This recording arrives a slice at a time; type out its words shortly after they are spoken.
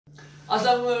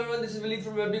अस्सलाम वालेकुम, this is Waleed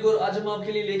from web decor. आज हम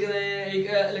आपके लिए लेकर आए हैं एक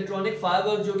इलेक्ट्रॉनिक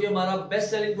फायरवर्क जो कि हमारा बेस्ट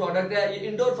सेलिंग प्रोडक्ट है। ये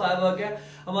इंडोर फायरवर्क है।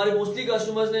 हमारे मोस्टली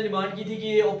कस्टमर्स ने डिमांड की थी कि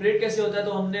ये ऑपरेट कैसे होता है,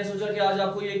 तो हमने सोचा कि आज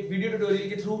आपको ये एक वीडियो ट्यूटोरियल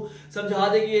के थ्रू समझा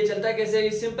दें कि ये चलता है कैसे।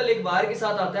 ये सिंपल एक वायर के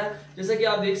साथ आता है, जैसा कि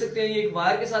आप देख सकते हैं ये एक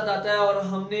वायर के साथ आता है और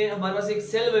हमारे पास एक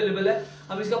सेल अवेलेबल है।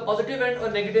 हम इसका पॉजिटिव एंड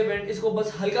और नेगेटिव एंड इसको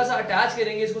बस हल्का सा अटैच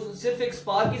करेंगे। इसको सिर्फ एक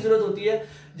स्पार्क की जरूरत होती है।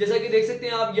 जैसा कि देख सकते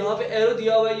हैं आप, यहाँ पे एरो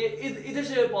दिया हुआ है, ये इधर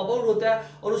से पॉप आउट होता है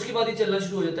और उसके बाद ये चलना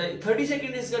शुरू हो जाता है। 30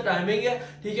 सेकंड इसका टाइमिंग है,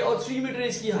 ठीक है, और 3 मीटर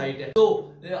इसकी हाइट है। तो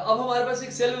अब हमारे पास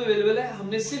एक सेल अवेलेबल है।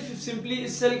 हमने सिंपली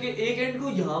इस सेल के एक एंड को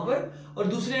यहाँ पर और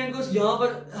दूसरे एंड को यहाँ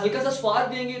पर हल्का सा स्पार्क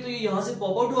देंगे तो ये यहाँ से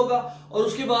पॉप आउट होगा और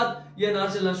उसके बाद ये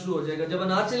अनार चलना शुरू हो जाएगा। जब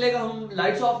अनार चलेगा हम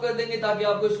लाइट्स ऑफ कर देंगे ताकि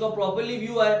आपको इसका प्रॉपरली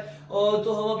व्यू आए। और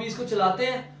तो हम अभी इसको चलाते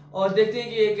हैं और देखते हैं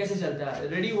कि ये कैसे चलता है।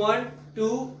 Ready, 1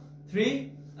 2 3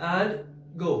 and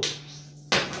go.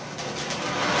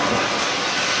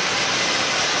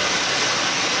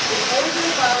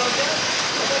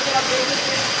 आप देख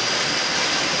सकते हैं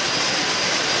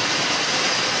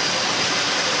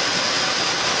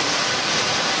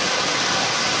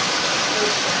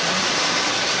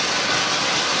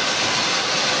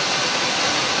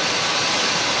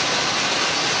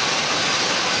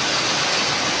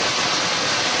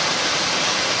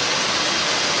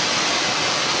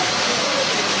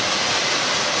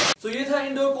तो ये था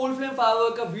इंडोर कोल्ड फ्लेम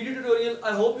फायरवर्क का video tutorial.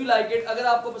 I hope you like it. अगर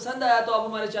आपको पसंद आया तो आप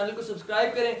हमारे चैनल को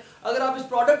सब्सक्राइब करें। अगर आप इस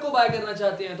प्रोडक्ट को बाय करना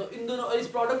चाहते हैं तो इस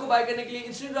प्रोडक्ट को बाय करने के लिए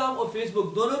इंस्टाग्राम और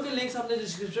फेसबुक दोनों के लिंक्स हमने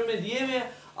डिस्क्रिप्शन में दिए हुए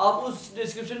हैं। आप उस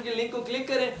डिस्क्रिप्शन के लिंक को क्लिक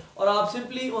करें और आप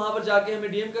सिंपली वहां पर जाके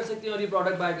हमें डीएम कर सकते हैं और ये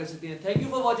प्रोडक्ट बाय कर सकते हैं। Thank you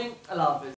for watching. Allah Hafiz.